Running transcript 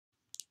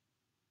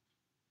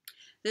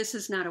This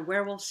is not a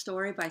werewolf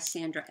story by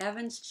Sandra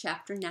Evans,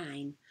 Chapter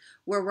 9,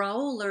 where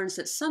Raoul learns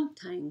that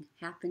something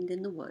happened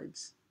in the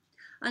woods.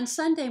 On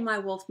Sunday, my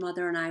wolf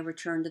mother and I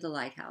returned to the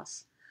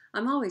lighthouse.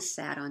 I'm always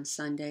sad on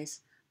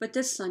Sundays, but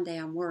this Sunday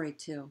I'm worried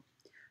too.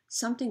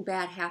 Something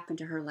bad happened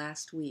to her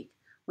last week.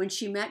 When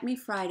she met me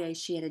Friday,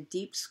 she had a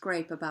deep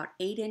scrape about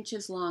 8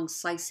 inches long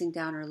slicing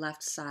down her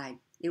left side.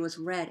 It was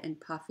red and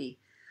puffy.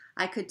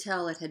 I could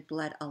tell it had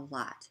bled a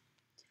lot.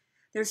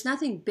 There's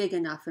nothing big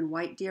enough in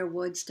White Deer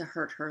Woods to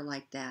hurt her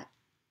like that.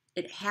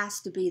 It has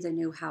to be the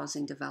new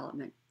housing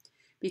development.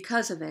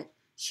 Because of it,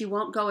 she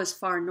won't go as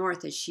far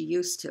north as she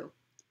used to.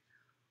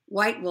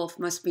 White Wolf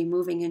must be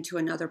moving into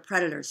another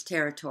predator's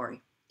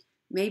territory.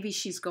 Maybe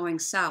she's going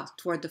south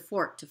toward the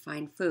fort to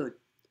find food.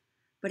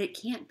 But it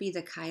can't be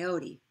the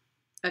coyote.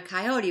 A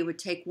coyote would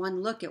take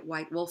one look at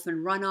White Wolf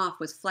and run off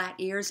with flat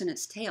ears and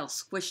its tail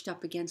squished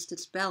up against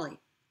its belly.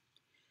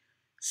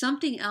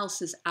 Something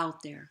else is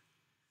out there.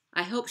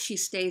 I hope she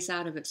stays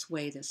out of its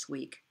way this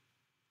week.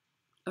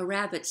 A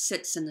rabbit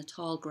sits in the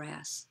tall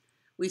grass.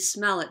 We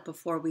smell it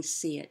before we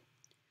see it.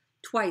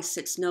 Twice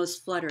its nose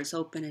flutters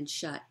open and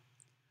shut.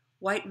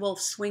 White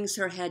Wolf swings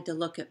her head to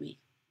look at me.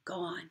 Go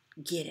on,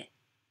 get it.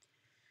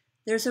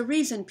 There's a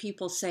reason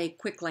people say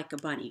quick like a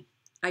bunny.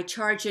 I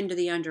charge into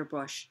the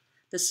underbrush.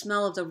 The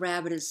smell of the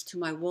rabbit is to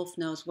my wolf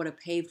nose what a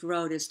paved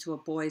road is to a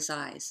boy's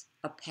eyes,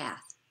 a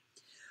path.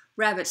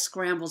 Rabbit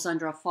scrambles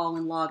under a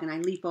fallen log and I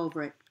leap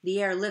over it.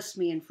 The air lifts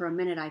me and for a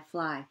minute I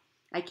fly.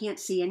 I can't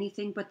see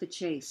anything but the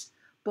chase.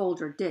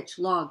 Boulder, ditch,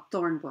 log,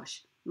 thorn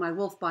bush. My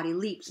wolf body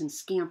leaps and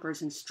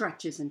scampers and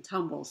stretches and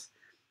tumbles.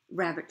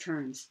 Rabbit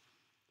turns.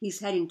 He's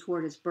heading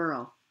toward his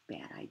burrow.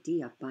 Bad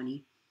idea,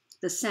 Bunny.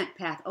 The scent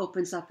path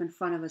opens up in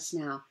front of us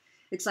now.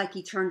 It's like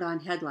he turned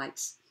on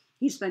headlights.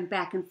 He's been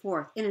back and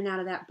forth, in and out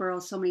of that burrow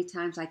so many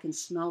times I can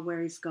smell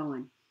where he's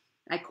going.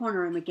 I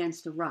corner him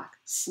against a rock.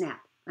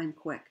 Snap. I'm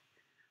quick.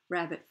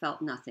 Rabbit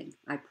felt nothing,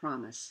 I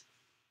promise.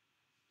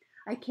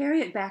 I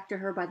carry it back to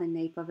her by the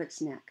nape of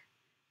its neck.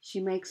 She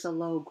makes a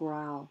low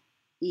growl.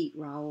 Eat,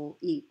 Raoul,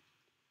 eat.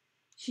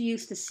 She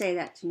used to say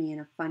that to me in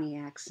a funny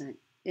accent.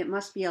 It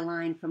must be a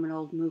line from an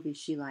old movie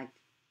she liked.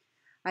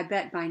 I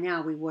bet by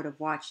now we would have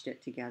watched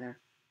it together.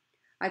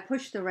 I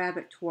push the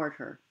rabbit toward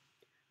her.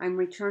 I'm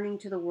returning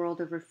to the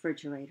world of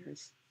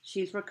refrigerators.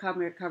 She's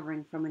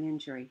recovering from an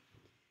injury.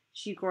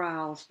 She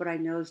growls, but I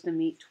nose the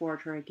meat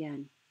toward her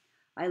again.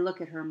 I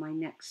look at her, my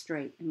neck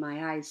straight, and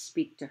my eyes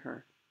speak to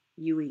her.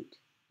 You eat.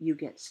 You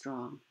get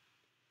strong.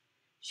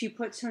 She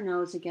puts her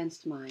nose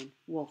against mine.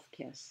 Wolf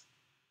kiss.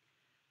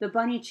 The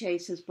bunny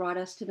chase has brought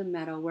us to the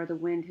meadow where the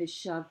wind has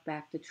shoved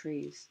back the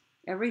trees.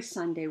 Every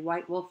Sunday,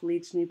 White Wolf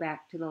leads me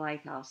back to the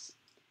lighthouse.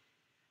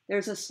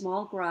 There's a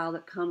small growl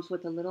that comes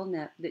with a little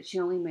nip that she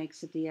only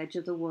makes at the edge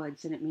of the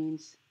woods, and it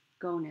means,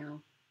 go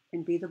now,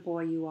 and be the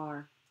boy you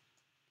are.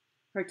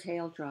 Her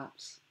tail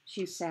drops.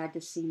 She's sad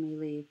to see me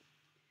leave.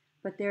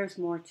 But there's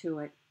more to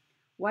it.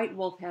 White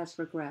Wolf has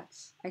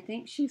regrets. I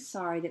think she's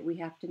sorry that we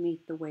have to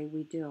meet the way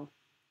we do.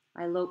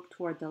 I lope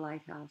toward the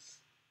lighthouse.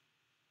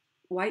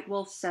 White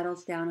Wolf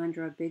settles down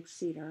under a big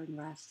cedar and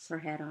rests her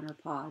head on her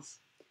paws.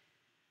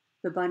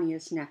 The bunny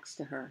is next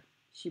to her.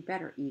 She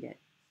better eat it.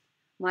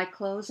 My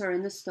clothes are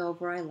in the stove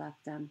where I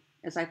left them.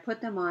 As I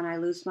put them on, I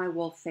lose my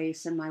wolf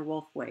face and my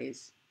wolf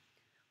ways.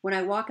 When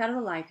I walk out of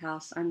the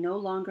lighthouse, I'm no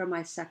longer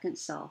my second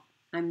self.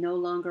 I'm no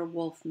longer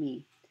wolf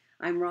me.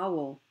 I'm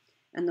Raoul,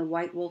 and the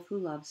white wolf who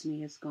loves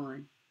me is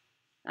gone.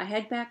 I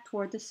head back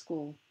toward the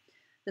school.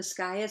 The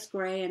sky is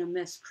gray and a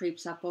mist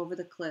creeps up over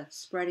the cliffs,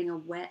 spreading a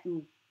wet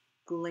and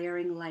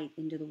glaring light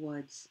into the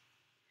woods.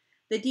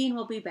 The dean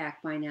will be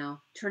back by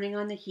now, turning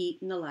on the heat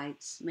and the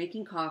lights,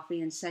 making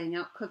coffee and setting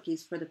out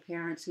cookies for the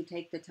parents who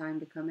take the time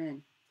to come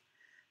in.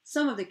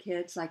 Some of the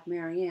kids, like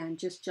Marianne,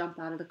 just jump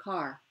out of the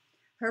car.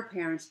 Her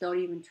parents don't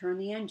even turn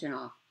the engine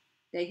off.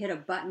 They hit a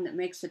button that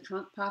makes the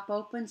trunk pop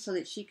open so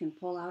that she can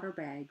pull out her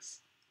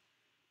bags.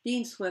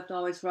 Dean Swift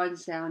always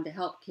runs down to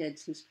help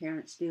kids whose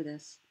parents do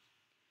this.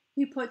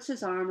 He puts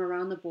his arm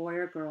around the boy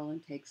or girl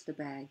and takes the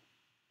bag.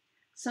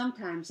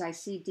 Sometimes I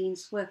see Dean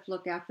Swift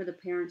look after the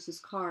parents'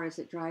 car as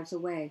it drives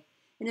away,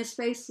 and his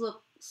face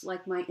looks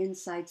like my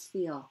insides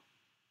feel.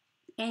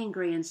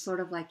 Angry and sort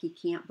of like he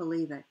can't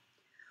believe it.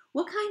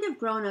 What kind of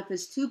grown-up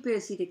is too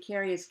busy to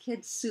carry his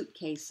kid's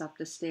suitcase up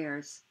the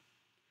stairs?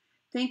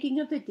 Thinking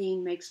of the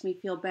dean makes me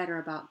feel better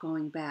about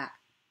going back.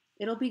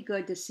 It'll be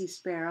good to see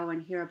Sparrow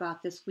and hear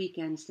about this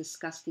weekend's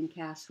disgusting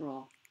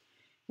casserole.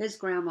 His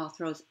grandma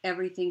throws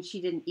everything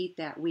she didn't eat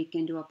that week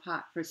into a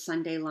pot for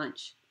Sunday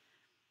lunch.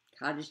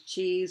 Cottage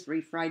cheese,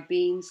 refried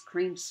beans,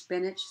 creamed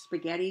spinach,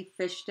 spaghetti,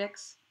 fish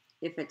sticks.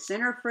 If it's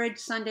in her fridge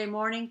Sunday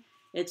morning,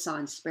 it's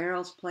on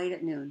Sparrow's plate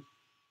at noon.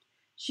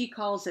 She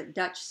calls it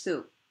Dutch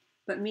soup,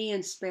 but me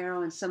and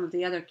Sparrow and some of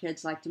the other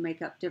kids like to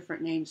make up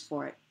different names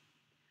for it.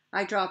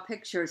 I draw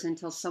pictures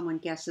until someone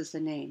guesses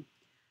the name.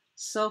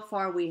 So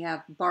far we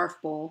have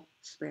Barf Bowl,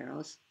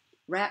 Sparrow's,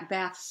 Rat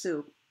Bath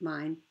Soup,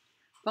 mine,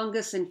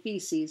 Fungus and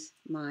Feces,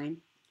 mine,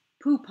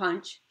 Poo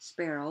Punch,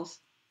 Sparrow's,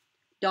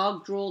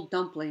 Dog Drool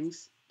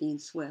Dumplings, Dean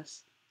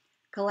Swift's,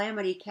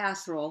 Calamity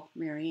Casserole,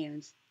 Mary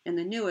Ann's, and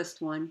the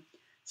newest one,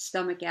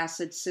 Stomach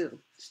Acid Stew,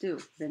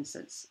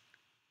 Vincent's.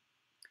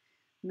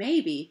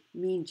 Maybe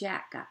Mean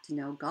Jack got to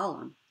know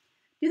Gollum.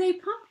 Do they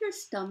pump your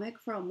stomach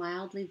for a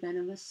mildly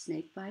venomous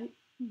snake bite?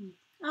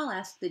 I'll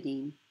ask the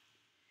dean.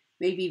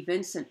 Maybe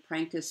Vincent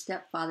pranked his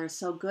stepfather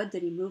so good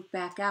that he moved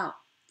back out.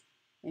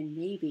 And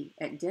maybe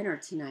at dinner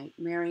tonight,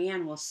 Mary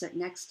Ann will sit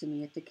next to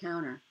me at the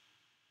counter.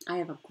 I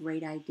have a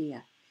great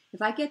idea.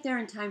 If I get there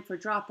in time for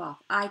drop-off,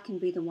 I can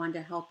be the one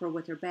to help her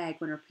with her bag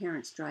when her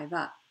parents drive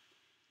up.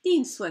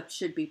 Dean Swift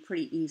should be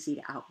pretty easy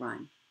to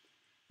outrun.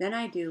 Then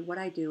I do what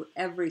I do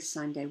every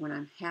Sunday when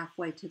I'm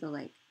halfway to the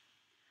lake.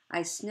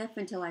 I sniff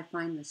until I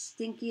find the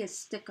stinkiest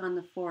stick on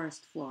the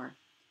forest floor.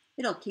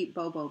 It'll keep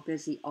Bobo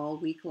busy all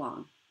week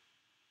long.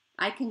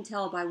 I can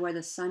tell by where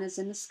the sun is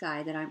in the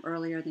sky that I'm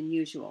earlier than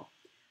usual,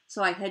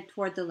 so I head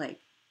toward the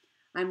lake.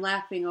 I'm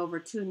laughing over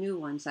 2 new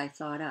ones I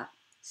thought up,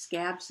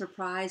 Scab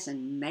Surprise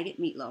and Maggot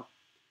Meatloaf.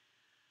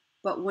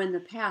 But when the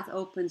path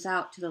opens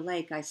out to the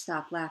lake, I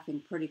stop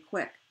laughing pretty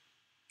quick.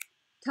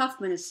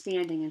 Tuffman is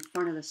standing in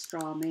front of the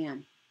straw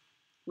man.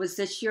 Was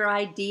this your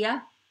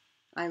idea?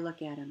 I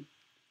look at him.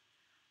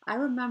 I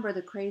remember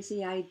the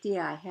crazy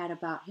idea I had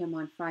about him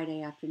on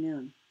Friday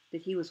afternoon,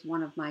 that he was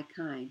one of my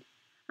kind.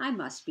 I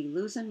must be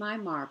losing my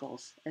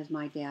marbles, as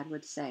my dad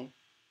would say.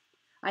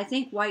 I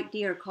think White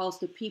Deer calls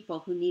to people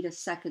who need a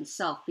second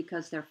self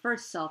because their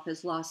first self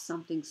has lost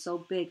something so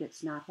big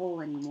it's not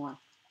whole anymore.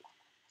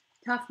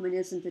 Tuffman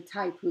isn't the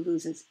type who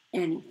loses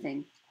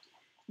anything.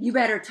 You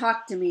better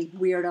talk to me,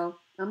 weirdo.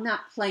 I'm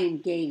not playing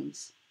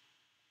games.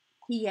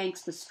 He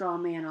yanks the straw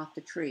man off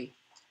the tree.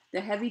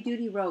 The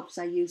heavy-duty ropes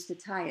I used to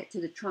tie it to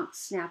the trunk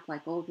snap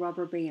like old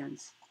rubber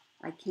bands.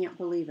 I can't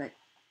believe it.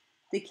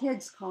 The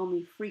kids call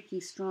me freaky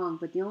strong,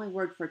 but the only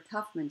word for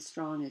Tuffman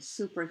strong is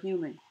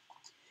superhuman.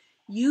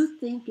 You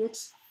think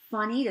it's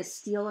funny to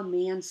steal a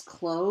man's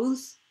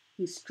clothes?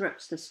 He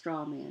strips the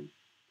straw man.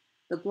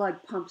 The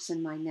blood pumps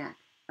in my neck.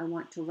 I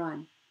want to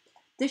run.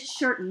 This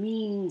shirt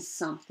means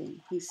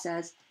something, he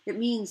says. It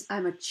means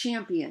I'm a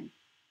champion.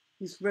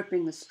 He's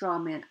ripping the straw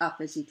man up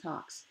as he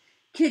talks.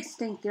 Kids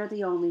think they're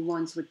the only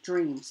ones with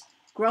dreams.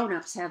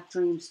 Grown-ups have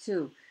dreams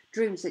too.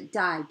 Dreams that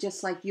die,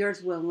 just like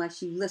yours will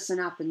unless you listen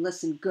up and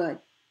listen good.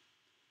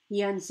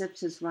 He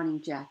unzips his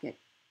running jacket.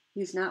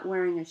 He's not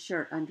wearing a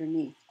shirt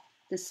underneath.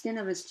 The skin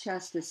of his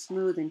chest is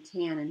smooth and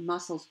tan and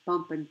muscles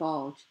bump and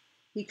bulge.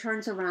 He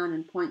turns around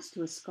and points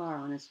to a scar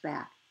on his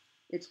back.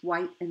 It's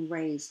white and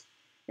raised.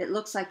 It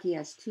looks like he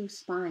has 2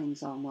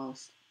 spines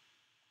almost.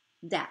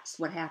 That's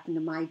what happened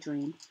to my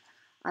dream.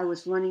 I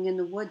was running in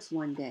the woods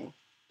one day,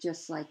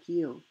 just like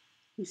you.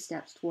 He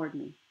steps toward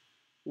me.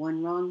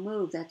 One wrong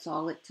move, that's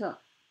all it took.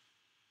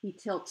 He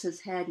tilts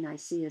his head and I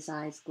see his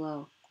eyes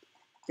glow.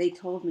 They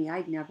told me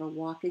I'd never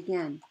walk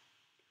again.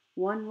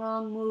 One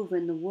wrong move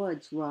in the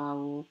woods,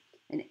 Raoul,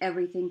 and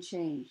everything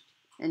changed.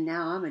 And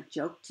now I'm a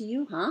joke to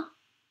you, huh?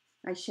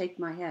 I shake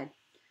my head.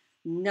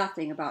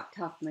 Nothing about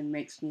Tuffman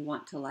makes me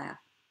want to laugh.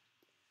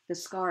 The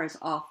scar is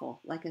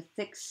awful, like a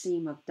thick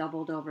seam of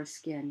doubled over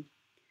skin.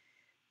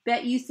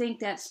 Bet you think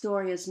that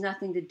story has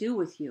nothing to do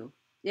with you.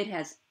 It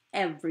has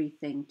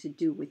everything to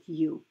do with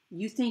you.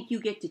 You think you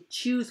get to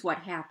choose what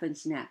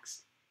happens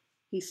next.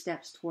 He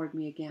steps toward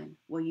me again.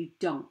 Well, you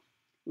don't.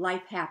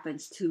 Life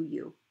happens to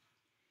you.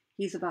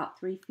 He's about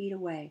 3 feet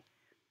away.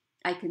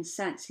 I can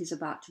sense he's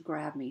about to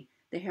grab me.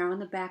 The hair on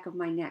the back of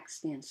my neck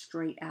stands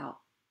straight out.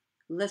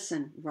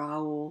 Listen,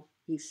 Raoul,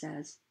 he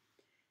says.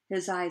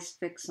 His eyes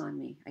fix on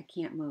me. I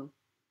can't move.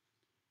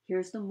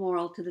 Here's the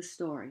moral to the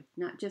story.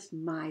 Not just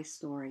my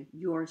story,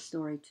 your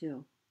story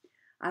too.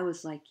 I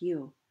was like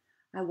you.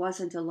 I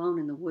wasn't alone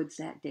in the woods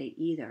that day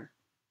either.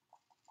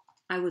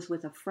 I was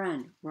with a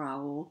friend,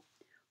 Raoul.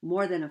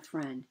 More than a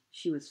friend.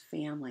 She was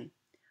family.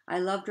 I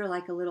loved her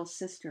like a little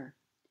sister.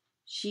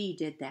 She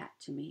did that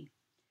to me.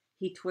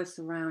 He twists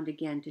around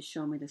again to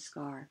show me the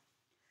scar.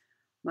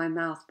 My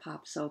mouth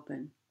pops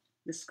open.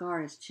 The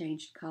scar has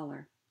changed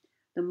color.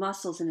 The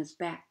muscles in his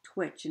back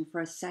twitch, and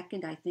for a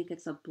second I think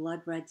it's a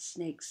blood-red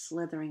snake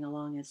slithering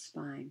along his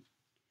spine.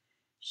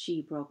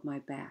 She broke my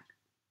back.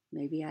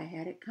 Maybe I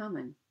had it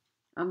coming.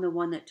 I'm the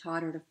one that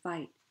taught her to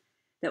fight,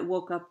 that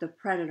woke up the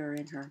predator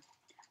in her.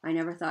 I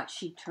never thought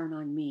she'd turn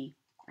on me.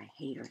 I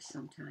hate her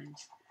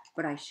sometimes,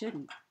 but I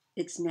shouldn't.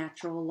 It's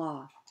natural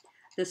law.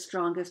 The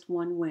strongest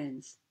one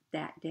wins.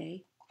 That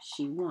day,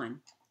 she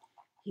won.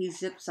 He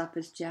zips up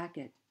his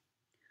jacket.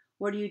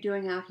 What are you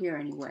doing out here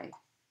anyway?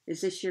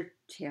 Is this your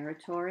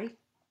territory?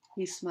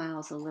 He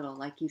smiles a little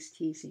like he's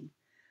teasing,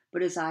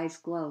 but his eyes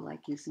glow like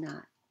he's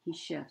not. He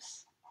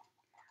shifts.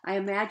 I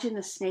imagine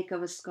the snake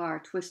of a scar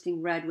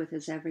twisting red with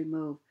his every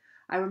move.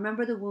 I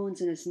remember the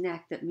wounds in his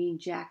neck that Mean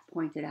Jack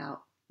pointed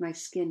out. My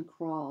skin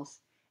crawls.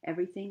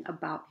 Everything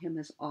about him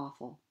is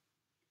awful.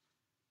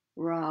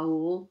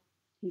 Raoul,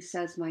 he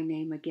says my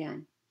name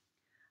again.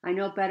 I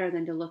know better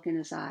than to look in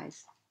his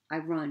eyes. I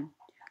run.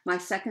 My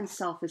second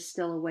self is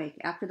still awake.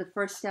 After the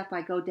first step,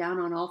 I go down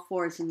on all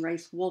fours and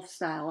race wolf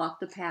style off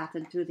the path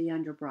and through the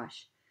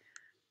underbrush.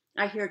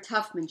 I hear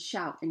Tuffman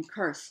shout and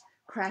curse,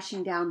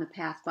 crashing down the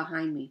path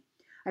behind me.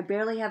 I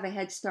barely have a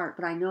head start,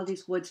 but I know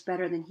these woods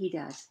better than he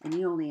does, and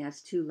he only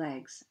has 2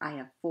 legs. I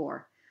have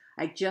 4.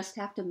 I just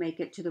have to make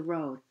it to the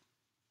road.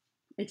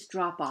 It's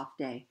drop-off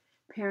day.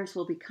 Parents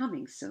will be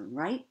coming soon,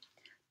 right?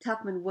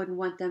 Tupman wouldn't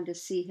want them to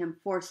see him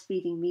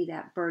force-feeding me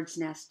that bird's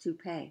nest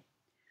toupee.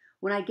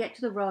 When I get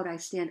to the road, I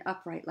stand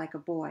upright like a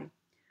boy.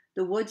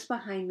 The woods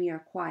behind me are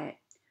quiet,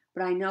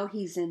 but I know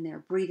he's in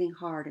there, breathing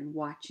hard and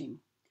watching.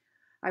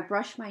 I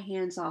brush my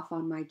hands off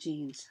on my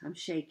jeans. I'm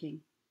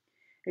shaking.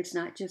 It's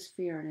not just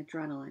fear and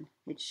adrenaline.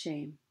 It's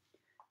shame.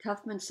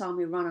 Tufman saw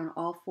me run on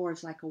all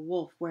 4s like a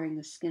wolf wearing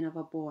the skin of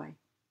a boy.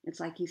 It's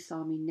like he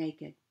saw me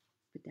naked.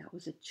 But that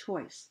was a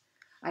choice.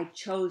 I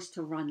chose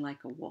to run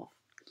like a wolf.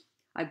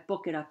 I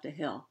book it up the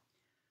hill.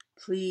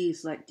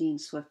 Please let Dean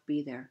Swift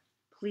be there.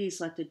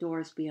 Please let the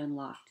doors be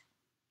unlocked.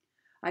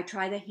 I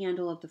try the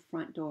handle of the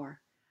front door.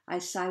 I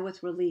sigh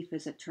with relief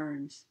as it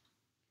turns.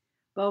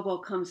 Bobo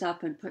comes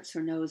up and puts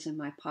her nose in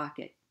my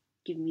pocket.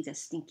 Give me the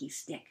stinky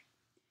stick.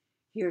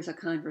 Here's a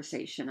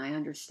conversation, I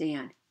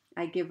understand.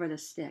 I give her the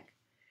stick.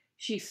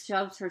 She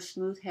shoves her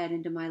smooth head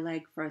into my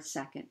leg for a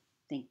second.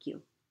 Thank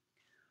you.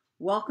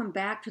 Welcome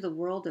back to the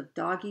world of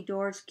doggy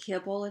doors,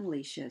 kibble, and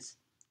leashes,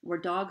 where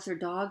dogs are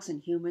dogs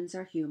and humans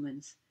are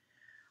humans.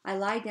 I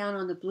lie down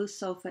on the blue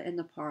sofa in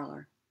the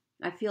parlor.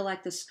 I feel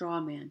like the straw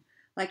man,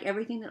 like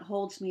everything that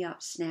holds me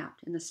up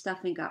snapped and the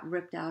stuffing got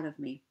ripped out of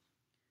me.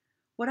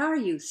 What are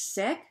you,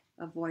 sick?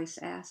 A voice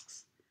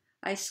asks.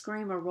 I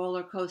scream a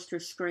roller coaster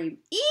scream.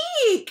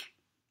 Eek!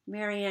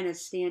 Marianne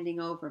is standing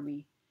over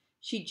me.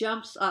 She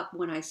jumps up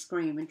when I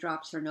scream and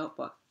drops her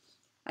notebook.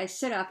 I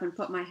sit up and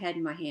put my head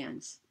in my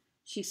hands.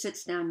 She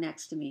sits down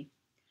next to me.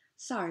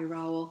 Sorry,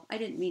 Raoul, I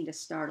didn't mean to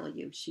startle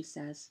you, she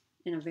says,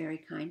 in a very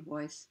kind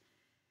voice.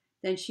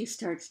 Then she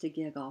starts to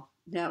giggle.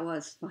 That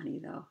was funny,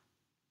 though.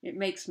 It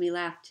makes me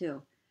laugh,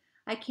 too.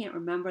 I can't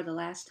remember the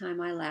last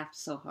time I laughed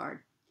so hard.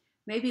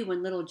 Maybe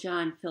when little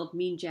John filled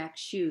Mean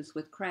Jack's shoes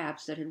with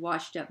crabs that had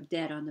washed up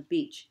dead on the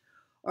beach,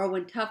 or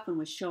when Tufman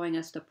was showing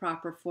us the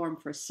proper form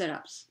for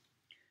sit-ups.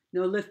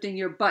 No lifting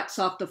your butts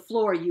off the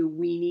floor, you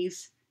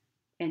weenies.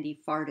 And he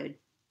farted.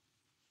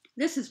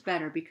 This is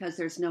better because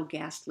there's no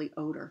ghastly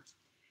odor.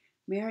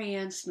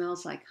 Marianne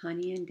smells like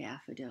honey and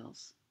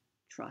daffodils.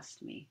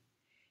 Trust me.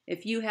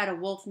 If you had a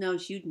wolf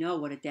nose, you'd know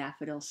what a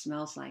daffodil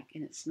smells like,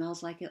 and it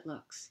smells like it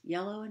looks,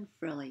 yellow and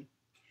frilly.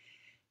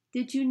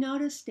 Did you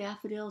notice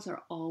daffodils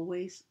are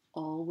always,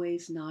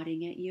 always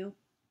nodding at you?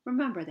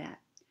 Remember that.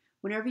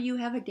 Whenever you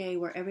have a day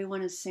where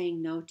everyone is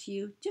saying no to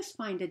you, just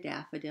find a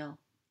daffodil.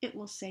 It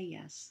will say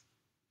yes.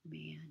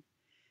 Man,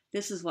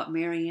 this is what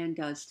Marianne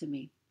does to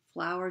me.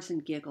 Flowers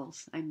and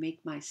giggles. I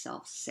make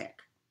myself sick.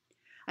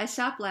 I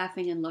stop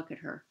laughing and look at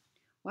her.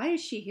 Why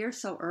is she here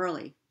so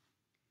early?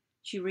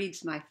 She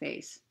reads my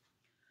face.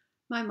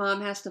 My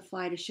mom has to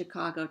fly to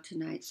Chicago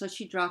tonight, so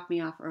she dropped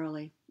me off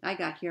early. I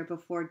got here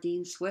before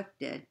Dean Swift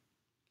did.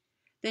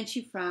 Then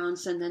she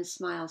frowns and then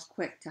smiles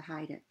quick to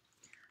hide it.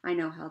 I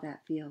know how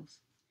that feels.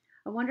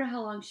 I wonder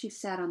how long she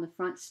sat on the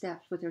front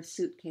steps with her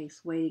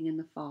suitcase waiting in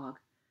the fog.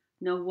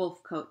 No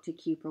wolf coat to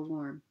keep her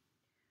warm.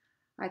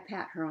 I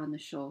pat her on the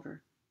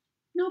shoulder.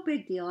 No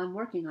big deal, I'm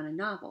working on a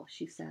novel,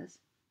 she says.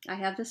 I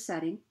have the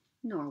setting,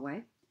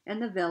 Norway,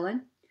 and the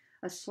villain,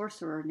 a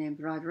sorcerer named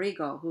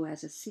Rodrigo who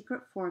has a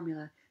secret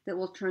formula that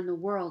will turn the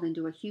world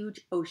into a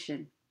huge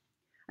ocean.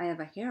 I have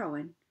a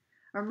heroine,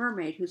 a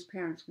mermaid whose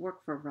parents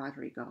work for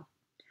Rodrigo.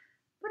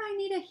 But I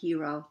need a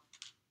hero.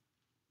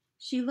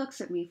 She looks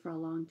at me for a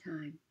long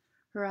time.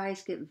 Her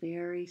eyes get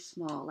very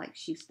small, like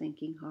she's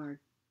thinking hard.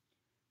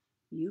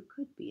 You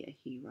could be a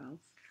hero,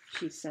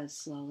 she says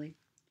slowly.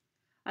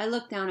 I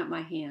look down at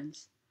my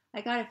hands.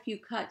 I got a few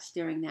cuts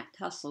during that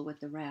tussle with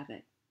the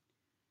rabbit.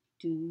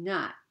 Do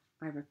not,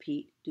 I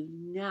repeat, do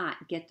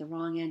not get the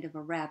wrong end of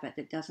a rabbit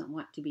that doesn't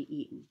want to be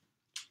eaten.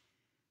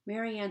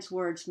 Marianne's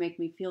words make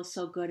me feel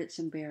so good it's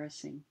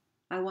embarrassing.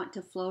 I want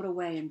to float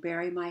away and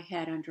bury my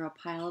head under a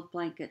pile of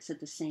blankets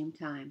at the same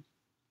time.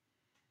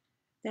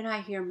 Then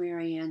I hear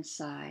Marianne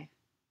sigh.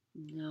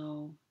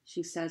 No,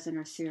 she says in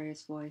her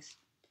serious voice.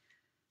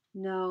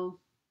 No,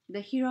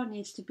 the hero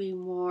needs to be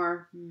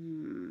more,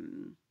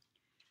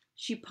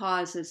 She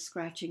pauses,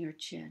 scratching her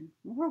chin.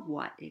 More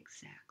what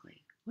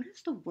exactly? What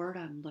is the word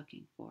I'm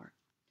looking for?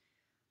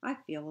 I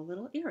feel a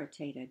little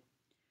irritated.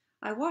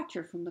 I watch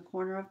her from the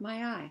corner of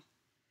my eye.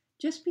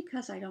 Just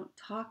because I don't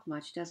talk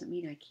much doesn't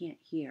mean I can't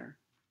hear.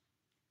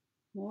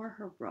 More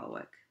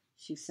heroic,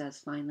 she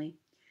says finally.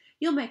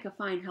 You'll make a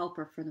fine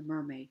helper for the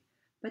mermaid,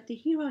 but the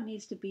hero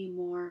needs to be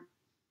more...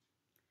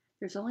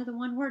 There's only the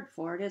one word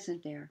for it,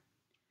 isn't there?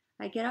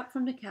 I get up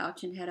from the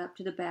couch and head up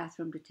to the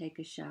bathroom to take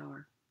a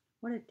shower.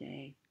 What a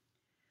day.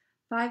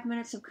 5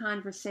 minutes of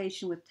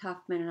conversation with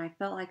Tufman, and I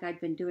felt like I'd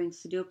been doing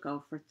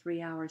Sudoku for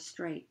 3 hours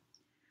straight.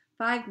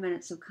 5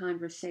 minutes of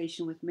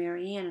conversation with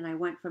Marianne, and I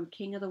went from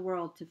king of the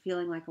world to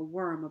feeling like a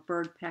worm a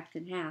bird pecked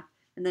in half,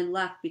 and then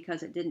left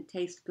because it didn't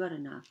taste good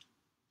enough.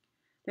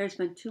 There's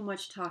been too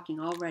much talking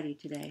already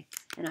today,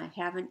 and I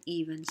haven't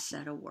even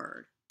said a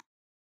word.